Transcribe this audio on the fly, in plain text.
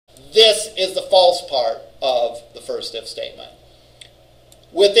this is the false part of the first if statement.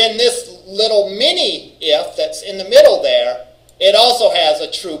 Within this little mini if that's in the middle there, it also has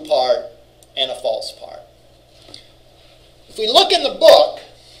a true part and a false part. If we look in the book,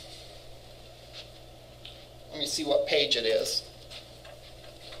 let me see what page it is.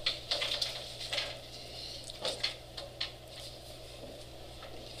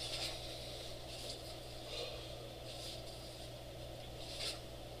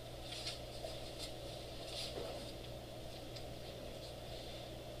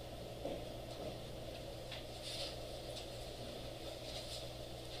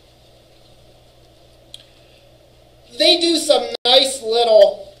 They do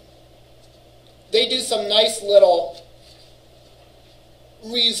some nice little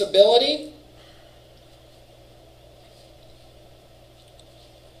reusability.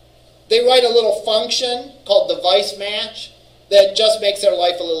 They write a little function called device match that just makes their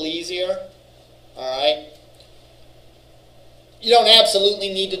life a little easier. All right. You don't absolutely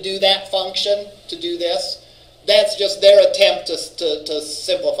need to do that function to do this. That's just their attempt to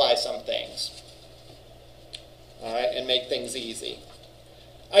simplify some things. All right, and make things easy.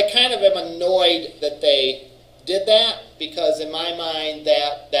 I kind of am annoyed that they did that because in my mind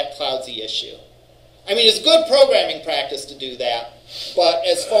that clouds the issue. I mean, it's good programming practice to do that, but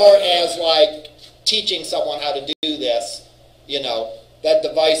as far as like teaching someone how to do this, you know, that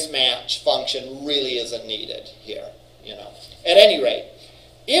device match function really isn't needed here, you know. At any rate,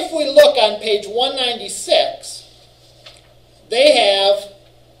 if we look on page 196, they have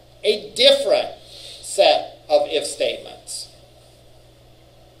a different set of if statements.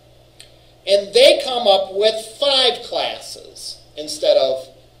 And they come up with 5 classes instead of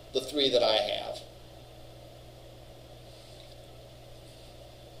the 3 that I have.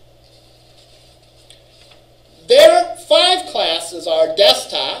 Their 5 classes are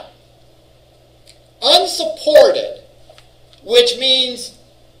desktop, unsupported, which means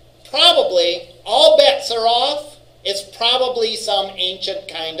probably all bets are off. It's probably some ancient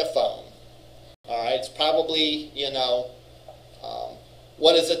kind of phone. All right, it's probably, you know,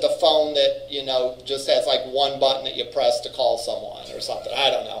 what is it, the phone that, you know, just has like one button that you press to call someone or something.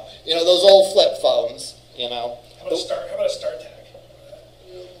 I don't know. You know, those old flip phones, you know. How about a StarTAC?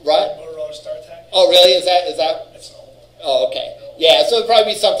 Right? Motorola StarTAC? Oh, really? Is that? It's an old one. Oh, okay. Yeah, so it'd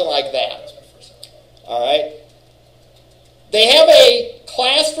probably be something like that. That's my first one. All right. They have a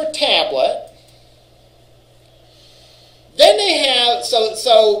class for tablet. Then they have,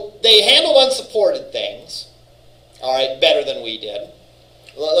 so they handle unsupported things, all right, better than we did.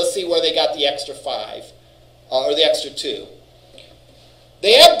 Let's see where they got the extra 5, or the extra 2.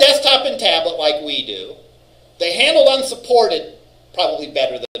 They have desktop and tablet like we do. They handled unsupported probably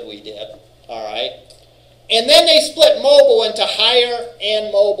better than we did, all right. And then they split mobile into higher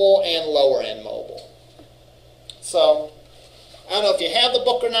end mobile and lower end mobile. So, I don't know if you have the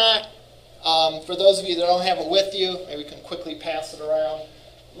book or not. For those of you that don't have it with you, maybe we can quickly pass it around.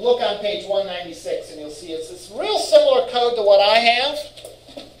 Look on page 196 and you'll see it's real similar code to what I have.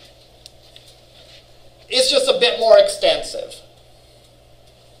 It's just a bit more extensive.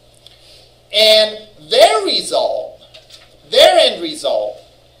 And their end result,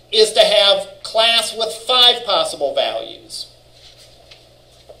 is to have class with 5 possible values.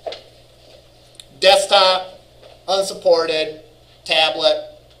 Desktop, unsupported, tablet,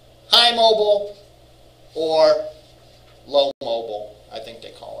 high mobile, or low mobile, I think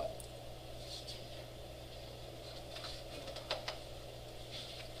they call it.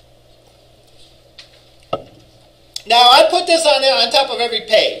 Now, I put this on top of every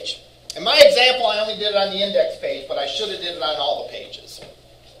page. In my example, I only did it on the index page, but I should have did it on all the pages.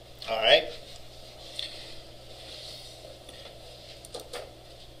 All right?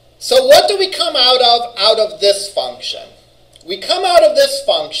 So what do we come out of this function? We come out of this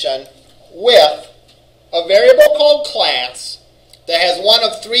function with a variable called class that has one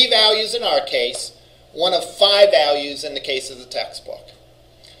of 3 values in our case, one of 5 values in the case of the textbook.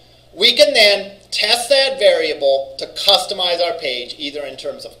 We can then test that variable to customize our page either in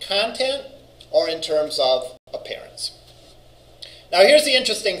terms of content or in terms of appearance. Now here's the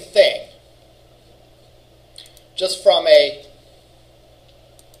interesting thing, just from a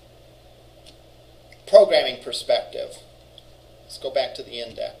programming perspective. Let's go back to the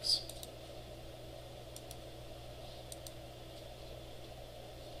index.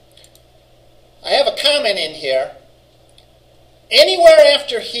 I have a comment in here. Anywhere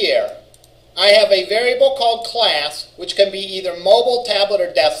after here, I have a variable called class, which can be either mobile, tablet,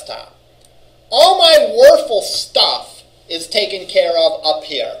 or desktop. All my WURFL stuff is taken care of up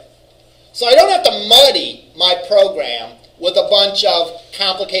here. So I don't have to muddy my program with a bunch of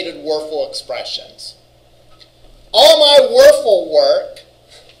complicated WURFL expressions. All my WURFL work,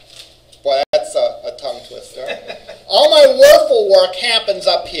 boy, that's a tongue twister. All my WURFL work happens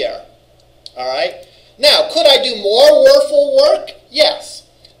up here. All right? Now, could I do more WURFL work? Yes.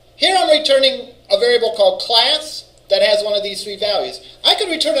 Here I'm returning a variable called class that has one of these three values. I could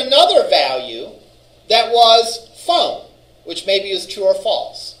return another value that was phone, which maybe is true or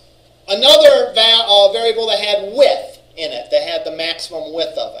false. Another variable that had width in it, that had the maximum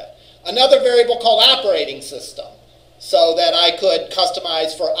width of it. Another variable called operating system, so that I could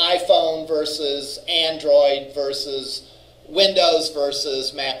customize for iPhone versus Android versus Windows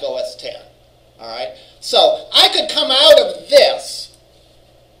versus Mac OS X. All right? So I could come out of this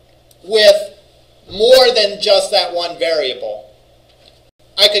with more than just that one variable.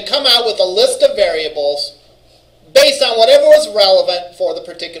 I could come out with a list of variables based on whatever was relevant for the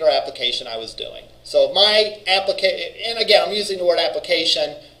particular application I was doing. So my application, and again, I'm using the word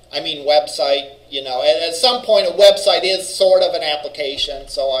application, I mean website. You know, at some point a website is sort of an application,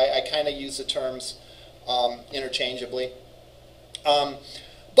 so I kind of use the terms interchangeably.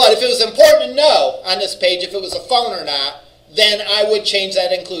 But if it was important to know on this page if it was a phone or not, then I would change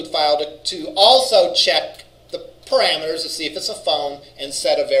that include file to also check the parameters to see if it's a phone and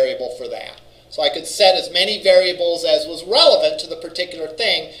set a variable for that. So I could set as many variables as was relevant to the particular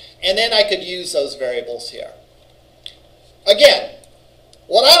thing, and then I could use those variables here. Again,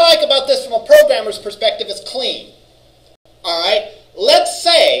 what I like about this from a programmer's perspective is clean. All right? Let's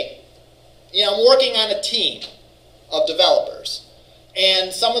say, you know, I'm working on a team of developers,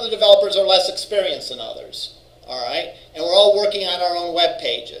 and some of the developers are less experienced than others. All right? And we're all working on our own web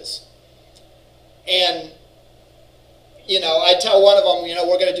pages. And, you know, I tell one of them, you know,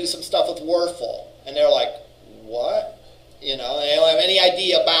 we're going to do some stuff with WURFL. And they're like, what? You know, they don't have any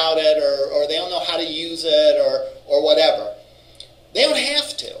idea about it, or they don't know how to use it, or whatever. They don't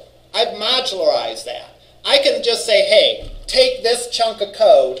have to. I've modularized that. I can just say, hey, take this chunk of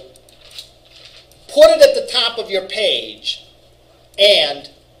code, put it at the top of your page, and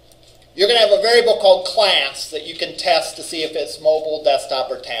you're going to have a variable called class that you can test to see if it's mobile, desktop,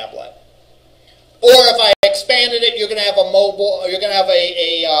 or tablet. Or if I expanded it, you're going to have a mobile, or you're going to have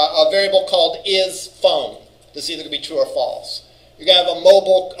a variable called isPhone to see if it can be true or false. You're going to have a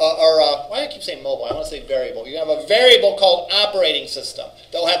mobile, why do I keep saying mobile? I want to say variable. You're going to have a variable called operating system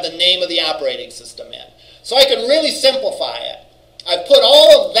that will have the name of the operating system in. So I can really simplify it. I've put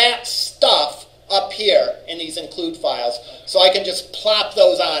all of that stuff up here in these include files, so I can just plop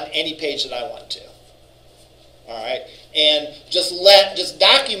those on any page that I want to. All right, and just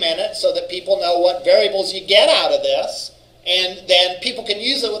document it so that people know what variables you get out of this, and then people can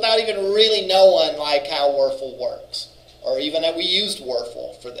use it without even really knowing like how WURFL works, or even that we used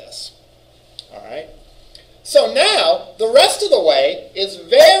WURFL for this. All right. So now the rest of the way is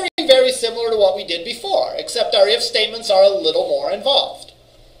very, very similar to what we did before, except our if statements are a little more involved.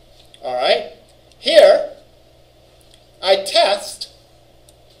 All right. Here, I test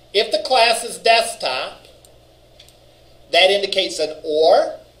if the class is desktop, that indicates an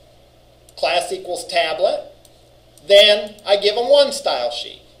OR, class equals tablet, then I give them one style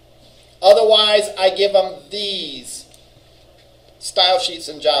sheet. Otherwise, I give them these style sheets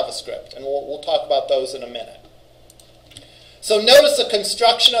in JavaScript, and we'll talk about those in a minute. So notice the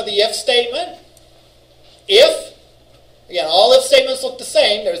construction of the if statement. If, again, all if statements look the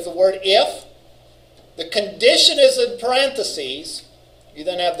same. There's the word if. The condition is in parentheses. You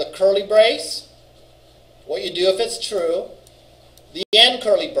then have the curly brace, what you do if it's true, the end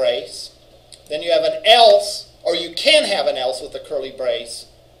curly brace, then you have an else, or you can have an else with a curly brace,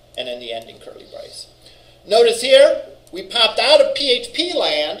 and then the ending curly brace. Notice here, we popped out of PHP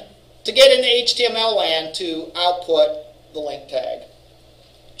land to get into HTML land to output the link tag.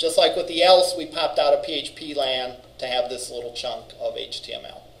 Just like with the else, we popped out of PHP land to have this little chunk of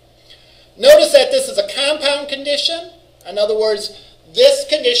HTML. Notice that this is a compound condition. In other words, this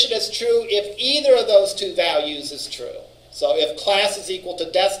condition is true if either of those two values is true. So if class is equal to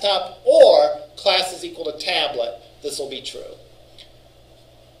desktop or class is equal to tablet, this will be true.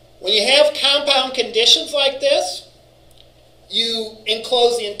 When you have compound conditions like this, you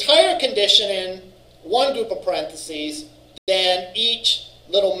enclose the entire condition in one group of parentheses, then each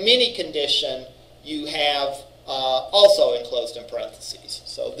little mini condition you have also enclosed in parentheses.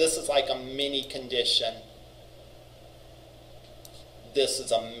 So this is like a mini condition. This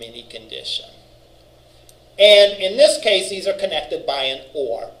is a mini condition. And in this case, these are connected by an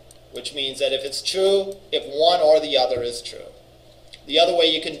OR, which means that if it's true, if one or the other is true. The other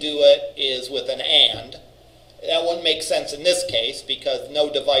way you can do it is with an AND. That wouldn't make sense in this case because no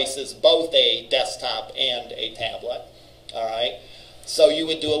device is both a desktop and a tablet. All right? So you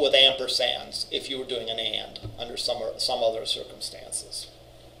would do it with ampersands if you were doing an and under some other circumstances.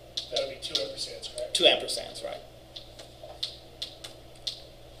 That would be 2 ampersands, correct? 2 ampersands, right.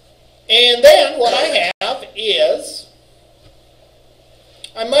 And then what I have is,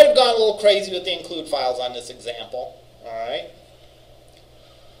 I might have gone a little crazy with the include files on this example. All right?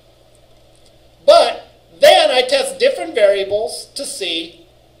 But then I test different variables to see,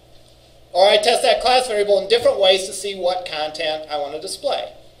 or I test that class variable in different ways to see what content I want to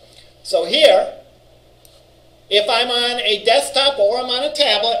display. So here, if I'm on a desktop or I'm on a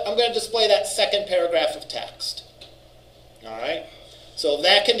tablet, I'm going to display that second paragraph of text. All right? So if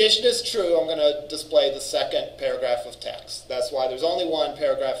that condition is true, I'm going to display the second paragraph of text. That's why there's only 1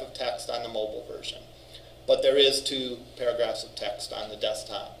 paragraph of text on the mobile version. But there is 2 paragraphs of text on the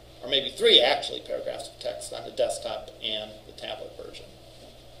desktop. Or maybe 3, actually, paragraphs of text on the desktop and the tablet version.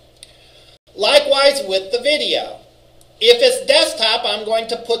 Likewise with the video. If it's desktop, I'm going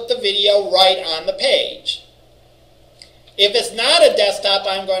to put the video right on the page. If it's not a desktop,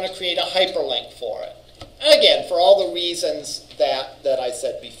 I'm going to create a hyperlink for it. Again, for all the reasons that I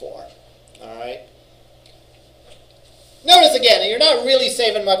said before. All right. Notice again, you're not really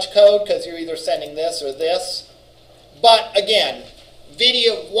saving much code because you're either sending this or this. But again,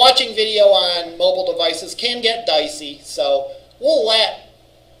 watching video on mobile devices can get dicey, so we'll let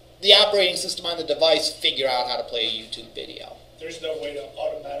the operating system on the device figure out how to play a YouTube video. There's no way to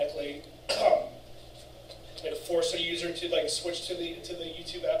automatically force a user to switch to the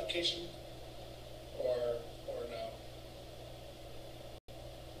YouTube application, or no.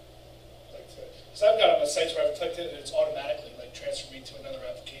 So I've got on the sites where I've clicked it and it's automatically transferred me to another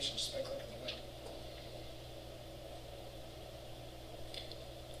application just by clicking the link.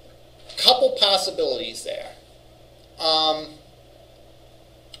 Couple possibilities there.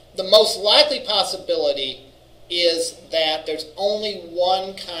 The most likely possibility is that there's only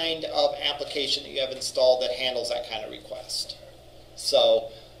one kind of application that you have installed that handles that kind of request. So,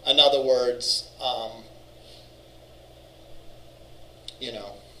 in other words,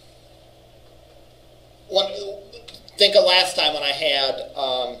 think of last time when I had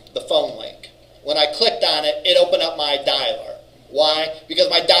the phone link. When I clicked on it, it opened up my dialer. Why? Because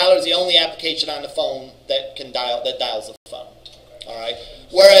my dialer is the only application on the phone that dials the phone. All right.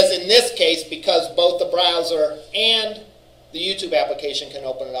 Whereas in this case, because both the browser and the YouTube application can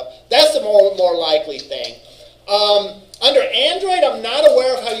open it up, that's the more likely thing. Under Android, I'm not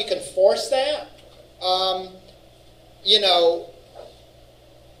aware of how you can force that.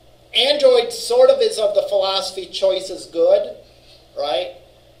 Android sort of is of the philosophy choice is good, right?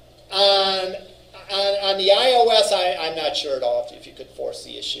 On the iOS, I'm not sure at all if you could force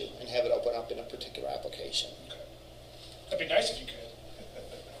the issue and have it open up in a particular application. Okay. That'd be nice if you could.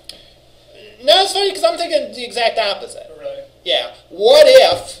 No, it's funny because I'm thinking the exact opposite. Oh, really? Yeah. What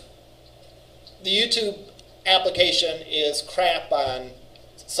if the YouTube application is crap on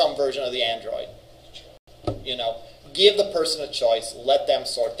some version of the Android? Give the person a choice. Let them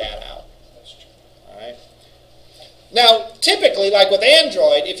sort that out. That's true. All right. Now, typically, like with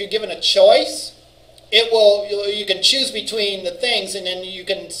Android, if you're given a choice, you can choose between the things, and then you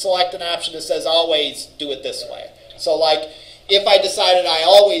can select an option that says always do it this way. So, like, if I decided I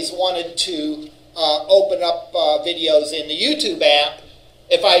always wanted to open up videos in the YouTube app,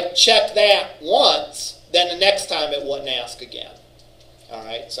 if I check that once, then the next time it wouldn't ask again. All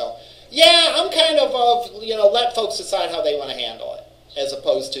right. So, yeah, I'm kind of let folks decide how they want to handle it, as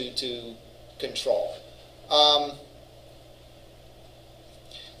opposed to control.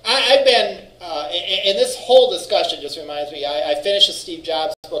 I've been, and this whole discussion just reminds me, I finished a Steve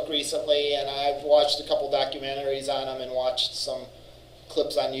Jobs book recently, and I've watched a couple documentaries on him and watched some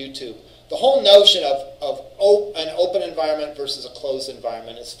clips on YouTube. The whole notion of an open environment versus a closed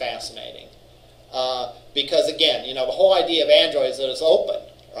environment is fascinating. Because, again, the whole idea of Android is that it's open,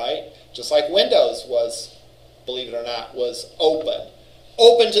 right? Just like Windows was, believe it or not, was open.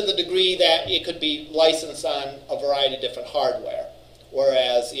 Open to the degree that it could be licensed on a variety of different hardware.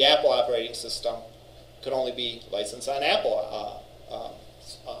 Whereas the Apple operating system could only be licensed on Apple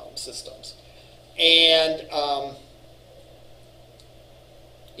systems. And,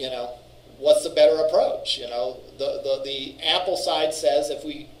 what's the better approach? The Apple side says if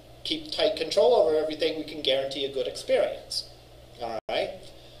we keep tight control over everything, we can guarantee a good experience. All right?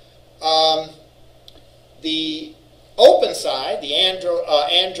 The open side, the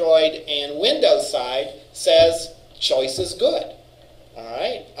Android and Windows side, says choice is good. All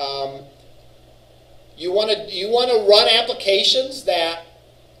right. You want to run applications that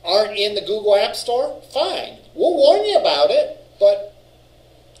aren't in the Google App Store? Fine. We'll warn you about it. But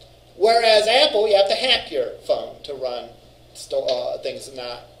whereas Apple, you have to hack your phone to run things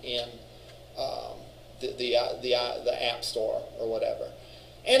not in the App Store or whatever.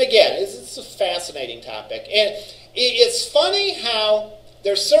 And again, it's a fascinating topic. And it's funny how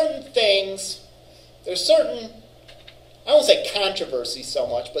there's certain things, there's certain, I won't say controversy so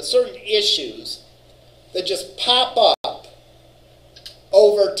much, but certain issues that just pop up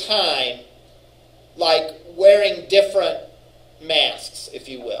over time, like wearing different masks, if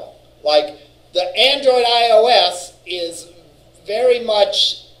you will. Like the Android iOS is very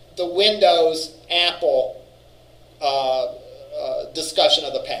much the Windows Apple discussion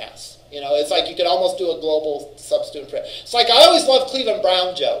of the past. You know, it's like you could almost do a global substitute print. It's like I always love Cleveland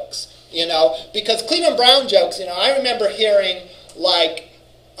Brown jokes, you know, because Cleveland Brown jokes, you know, I remember hearing like,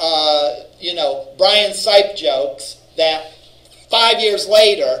 you know, Brian Sipe jokes that 5 years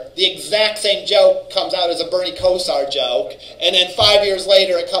later, the exact same joke comes out as a Bernie Kosar joke, and then 5 years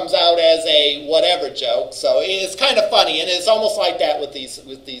later it comes out as a whatever joke. So it's kind of funny, and it's almost like that with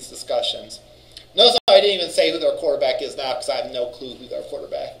these discussions. Notice how I didn't even say who their quarterback is now, because I have no clue who their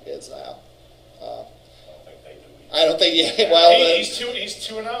quarterback is now. I don't think they do. Well, he's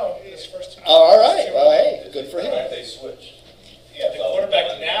 2-0. His first 2. Oh, all right. Well, hey, good for him. They switched. Yeah, the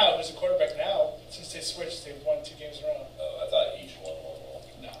quarterback now, who's the quarterback now, since they switched, they've won 2 games in a row. Oh, I thought each won one.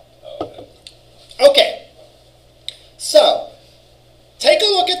 No. Oh, okay. Okay. So, take a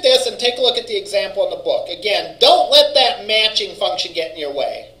look at this and take a look at the example in the book. Again, don't let that matching function get in your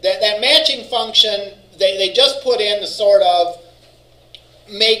way. That matching function, they just put in to sort of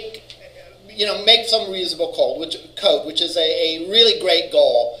make some reusable code, which is a really great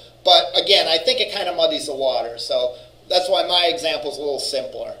goal. But again, I think it kind of muddies the water. So that's why my example is a little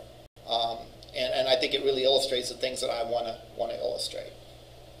simpler. And I think it really illustrates the things that I want to illustrate.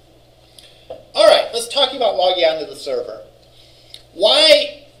 All right, let's talk about logging onto the server.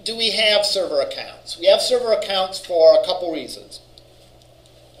 Why do we have server accounts? We have server accounts for a couple reasons.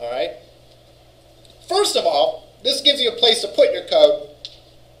 All right. First of all, this gives you a place to put your code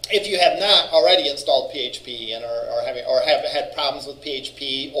if you have not already installed PHP and or have had problems with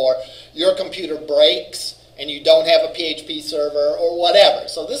PHP, or your computer breaks and you don't have a PHP server or whatever.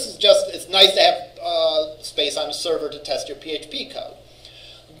 So this is just, it's nice to have space on the server to test your PHP code.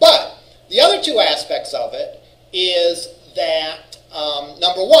 But the other two aspects of it is that,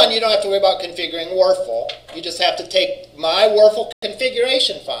 number one, you don't have to worry about configuring WURFL. You just have to take my WURFL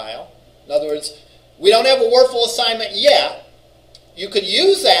configuration file. In other words, we don't have a WURFL assignment yet. You could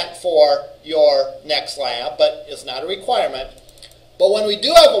use that for your next lab, but it's not a requirement. But when we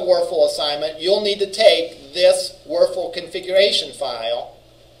do have a WURFL assignment, you'll need to take this WURFL configuration file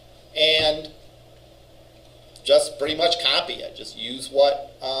and just pretty much copy it. Just use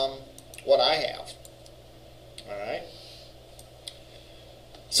what I have. All right.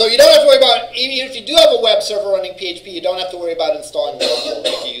 So you don't have to worry about, even if you do have a web server running PHP, you don't have to worry about installing WURFL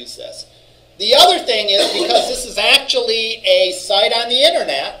if you use this. The other thing is, because this is actually a site on the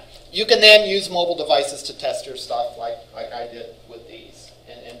internet, you can then use mobile devices to test your stuff like I did with these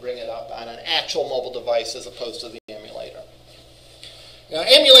and bring it up on an actual mobile device as opposed to the emulator. Now,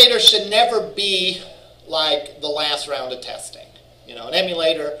 emulators should never be like the last round of testing. You know, an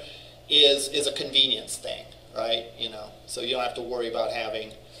emulator is a convenience thing, right? You know, so you don't have to worry about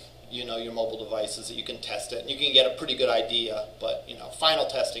having, you know, your mobile devices that you can test it, and you can get a pretty good idea, but, you know, final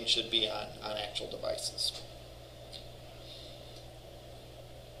testing should be on actual devices.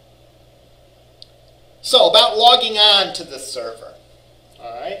 So, about logging on to this server,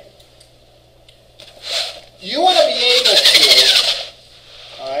 all right? You want to be able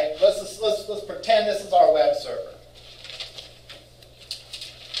to, all right, let's pretend this is our web server.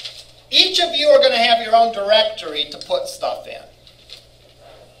 Each of you are going to have your own directory to put stuff in.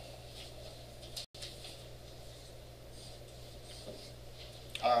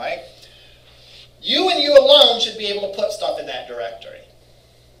 All right? You and you alone should be able to put stuff in that directory,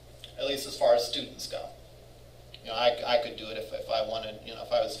 at least as far as students go. You know, I could do it if I wanted, you know,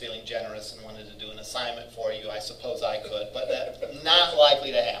 if I was feeling generous and wanted to do an assignment for you, I suppose I could, but that's not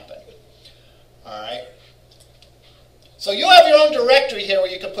likely to happen. All right? So you have your own directory here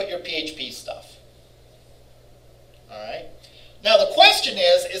where you can put your PHP stuff. All right? Now the question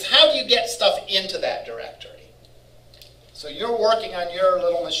is how do you get stuff into that directory? So you're working on your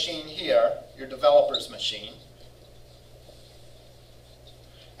little machine here, your developer's machine.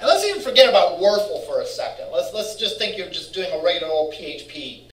 And let's even forget about WURFL for a second. Let's just think you're just doing a regular old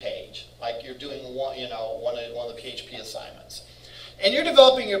PHP page, like you're doing one of the PHP assignments. And you're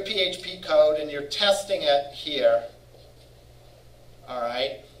developing your PHP code and you're testing it here. All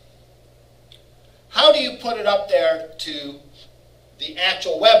right. How do you put it up there to the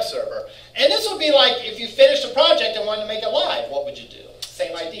actual web server. And this would be like if you finished a project and wanted to make it live, what would you do?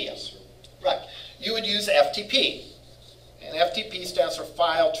 Same idea. Right. You would use FTP. And FTP stands for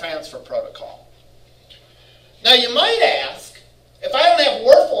File Transfer Protocol. Now you might ask, if I don't have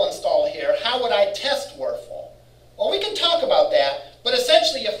WURFL installed here, how would I test WURFL? Well, we can talk about that, but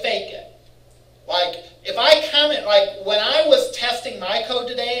essentially you fake it. Like, if I comment, like when I was testing my code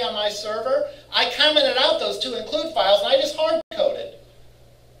today on my server, I commented out those two include files, and I just hard-coded.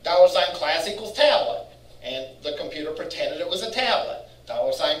 $class equals tablet, and the computer pretended it was a tablet.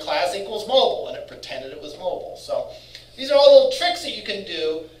 $class equals mobile, and it pretended it was mobile. So these are all little tricks that you can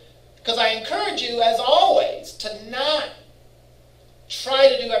do, because I encourage you, as always, to not try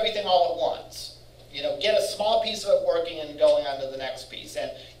to do everything all at once. You know, get a small piece of it working and going on to the next piece.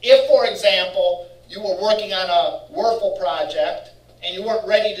 And if, for example, you were working on a WURFL project and you weren't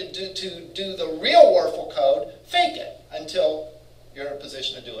ready to do the real WURFL code, fake it until you're in a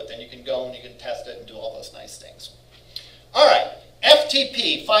position to do it. Then you can go and you can test it and do all those nice things. All right,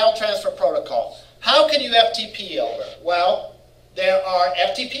 FTP, File Transfer Protocol. How can you FTP over? Well, there are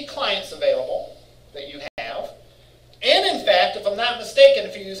FTP clients available that you have. And in fact, if I'm not mistaken,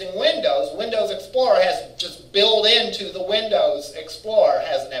 if you're using Windows, Windows Explorer has just built into the Windows Explorer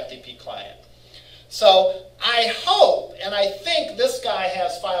has an FTP client. So I hope, and I think this guy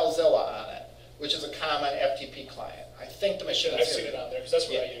has FileZilla on it, which is a common FTP client. I think the machine. I've seen it on there because that's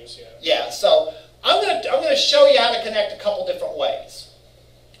what I use. Yeah. Yeah. So I'm gonna show you how to connect a couple different ways.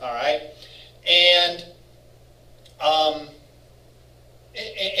 All right, and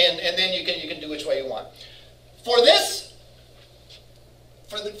then you can do which way you want. For this,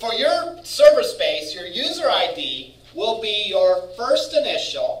 for your server space, your user ID will be your first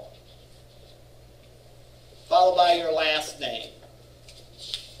initial followed by your last name.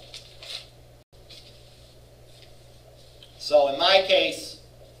 So in my case,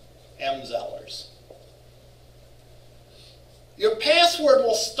 M. Zellers. Your password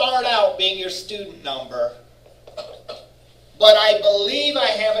will start out being your student number, but I believe I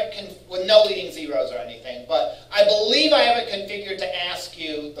have it, with no leading zeros or anything, but I believe I have it configured to ask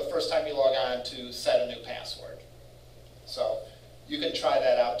you the first time you log on to set a new password. So you can try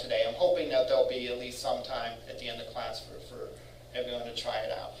that out today. I'm hoping that there'll be at least some time at the end of class for everyone to try it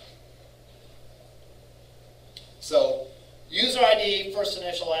out. So user ID, first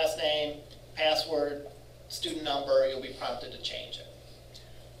initial, last name, password, student number, you'll be prompted to change it.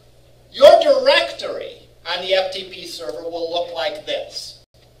 Your directory on the FTP server will look like this.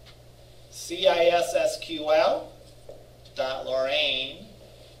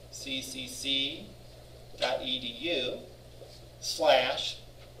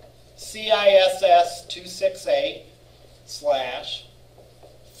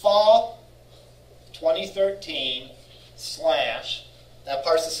 that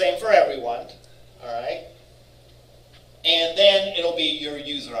part's the same for everyone, all right? And then it'll be your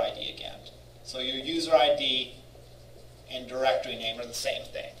user ID again. So your user ID and directory name are the same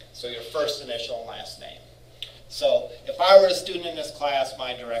thing. So your first initial and last name. So if I were a student in this class,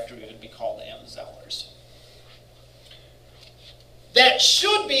 my directory would be called M. Zellers. That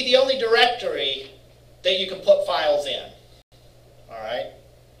should be the only directory that you can put files in. All right?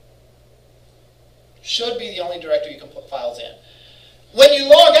 Should be the only directory you can put files in. When you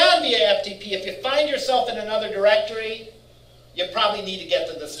log on via FTP, if you find yourself in another directory, you probably need to get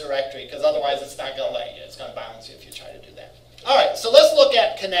to this directory, because otherwise it's not going to let you. It's going to bounce you if you try to do that. All right, so let's look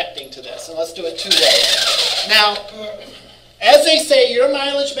at connecting to this, and let's do it two ways. Now, as they say, your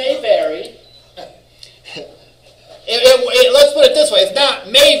mileage may vary. Let's put it this way. It's not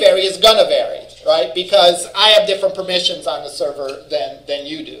may vary, it's going to vary, right? Because I have different permissions on the server than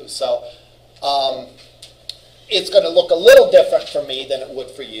you do. So it's going to look a little different for me than it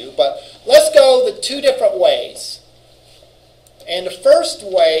would for you. But let's go the two different ways. And the first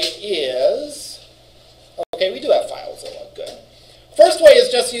way is, okay, we do have FileZilla, good. First way is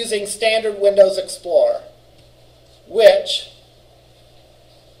just using standard Windows Explorer, which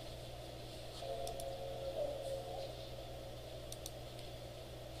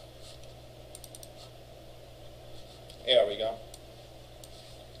there we go.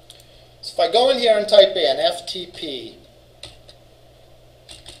 So if I go in here and type in FTP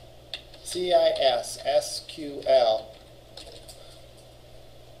CISSQL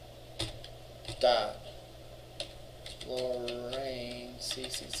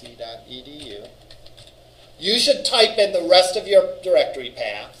 .lorainccc.edu. You should type in the rest of your directory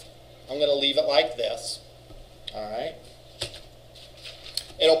path. I'm going to leave it like this. All right.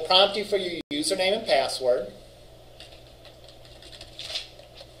 It'll prompt you for your username and password.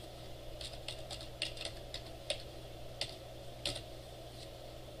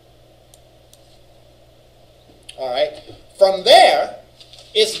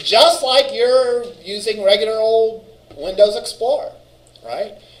 just like you're using regular old Windows Explorer,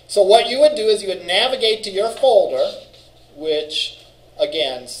 right? So what you would do is you would navigate to your folder, which,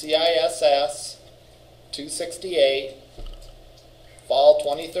 again, CISS268, fall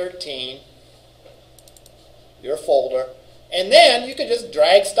 2013, your folder, and then you could just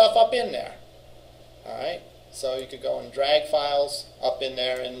drag stuff up in there, all right? So you could go and drag files up in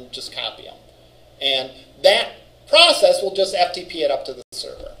there and just copy them. And that process will just FTP it up to the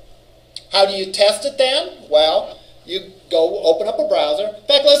server. How do you test it then? Well, you go open up a browser. In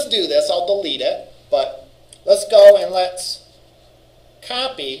fact, let's do this. I'll delete it. But let's go and let's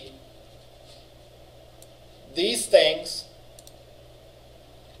copy these things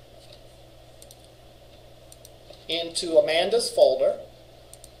into Amanda's folder.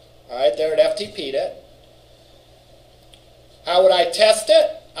 All right, there it FTP'd it. How would I test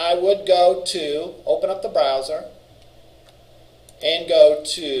it? I would go to, open up the browser, and go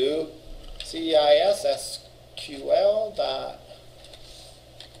to CISSQL.WURFL.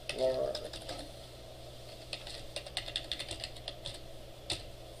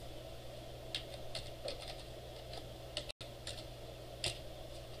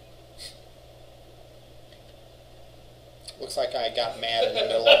 Looks like I got mad in the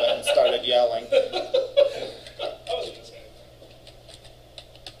middle of it and started yelling.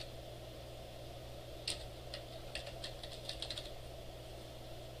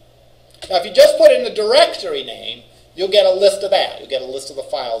 Now, if you just put in the directory name, you'll get a list of that. You'll get a list of the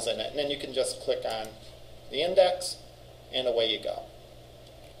files in it. And then you can just click on the index, and away you go.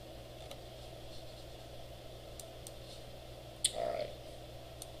 All right.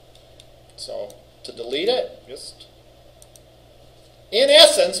 So, to delete it, just... In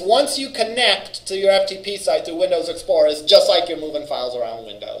essence, once you connect to your FTP site through Windows Explorer, it's just like you're moving files around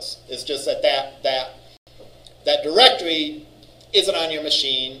Windows. It's just that that directory isn't on your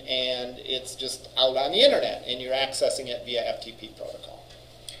machine, and it's just out on the internet, and you're accessing it via FTP protocol.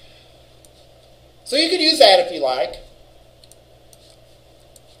 So you could use that if you like.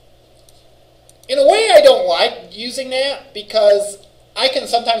 In a way, I don't like using that because I can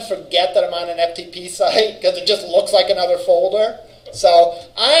sometimes forget that I'm on an FTP site because it just looks like another folder. So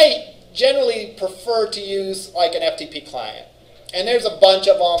I generally prefer to use like an FTP client. And there's a bunch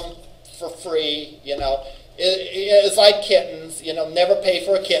of them for free, you know. It's like kittens, you know, never pay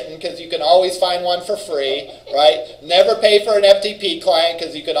for a kitten because you can always find one for free, right? Never pay for an FTP client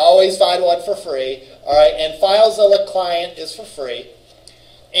because you can always find one for free, all right? And FileZilla client is for free.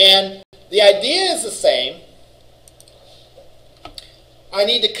 And the idea is the same. I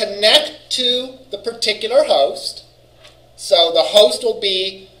need to connect to the particular host. So the host will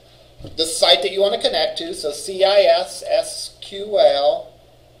be the site that you want to connect to. So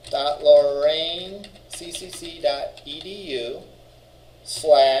CISSQL.LorraineCCC.edu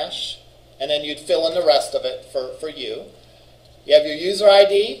 / and then you'd fill in the rest of it for you. You have your user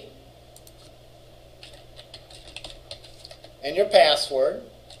ID and your password.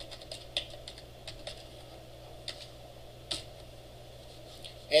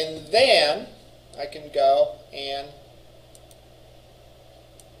 And then I can go and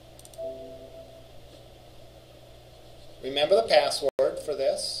remember the password for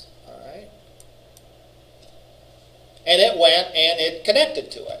this, all right? And it went and it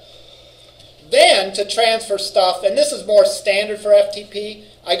connected to it. Then to transfer stuff, and this is more standard for FTP,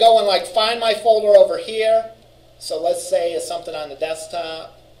 I go and like find my folder over here. So let's say it's something on the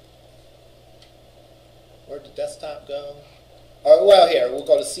desktop. Where'd the desktop go? Or, well, here, we'll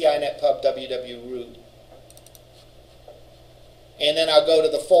go to CINetPub www.root. And then I'll go to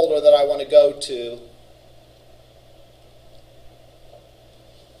the folder that I want to go to.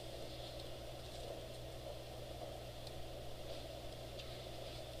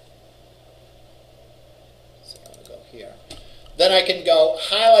 So I'm going to go here. Then I can go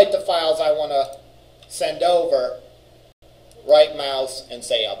highlight the files I want to send over, right mouse, and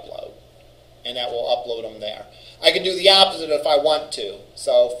say upload. And that will upload them there. I can do the opposite if I want to.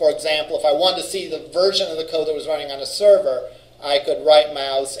 So, for example, if I wanted to see the version of the code that was running on a server, I could right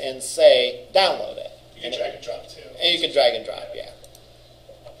mouse and say download it. You can drag and drop too. And you can drag and drop, yeah.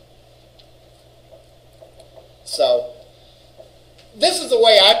 So, this is the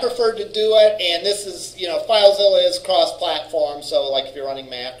way I prefer to do it, and this is, you know, FileZilla is cross-platform, so like if you're running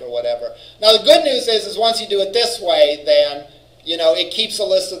Mac or whatever. Now, the good news is once you do it this way, then you know, it keeps a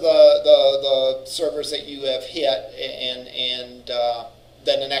list of the servers that you have hit, and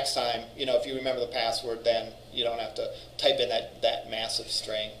then the next time, you know, if you remember the password, then you don't have to type in that massive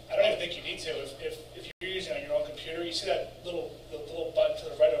string. I don't even think you need to. If you're using it on your own computer, you see that little button to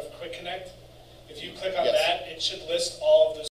the right of Quick Connect? If you click on Yes. that, it should list all of the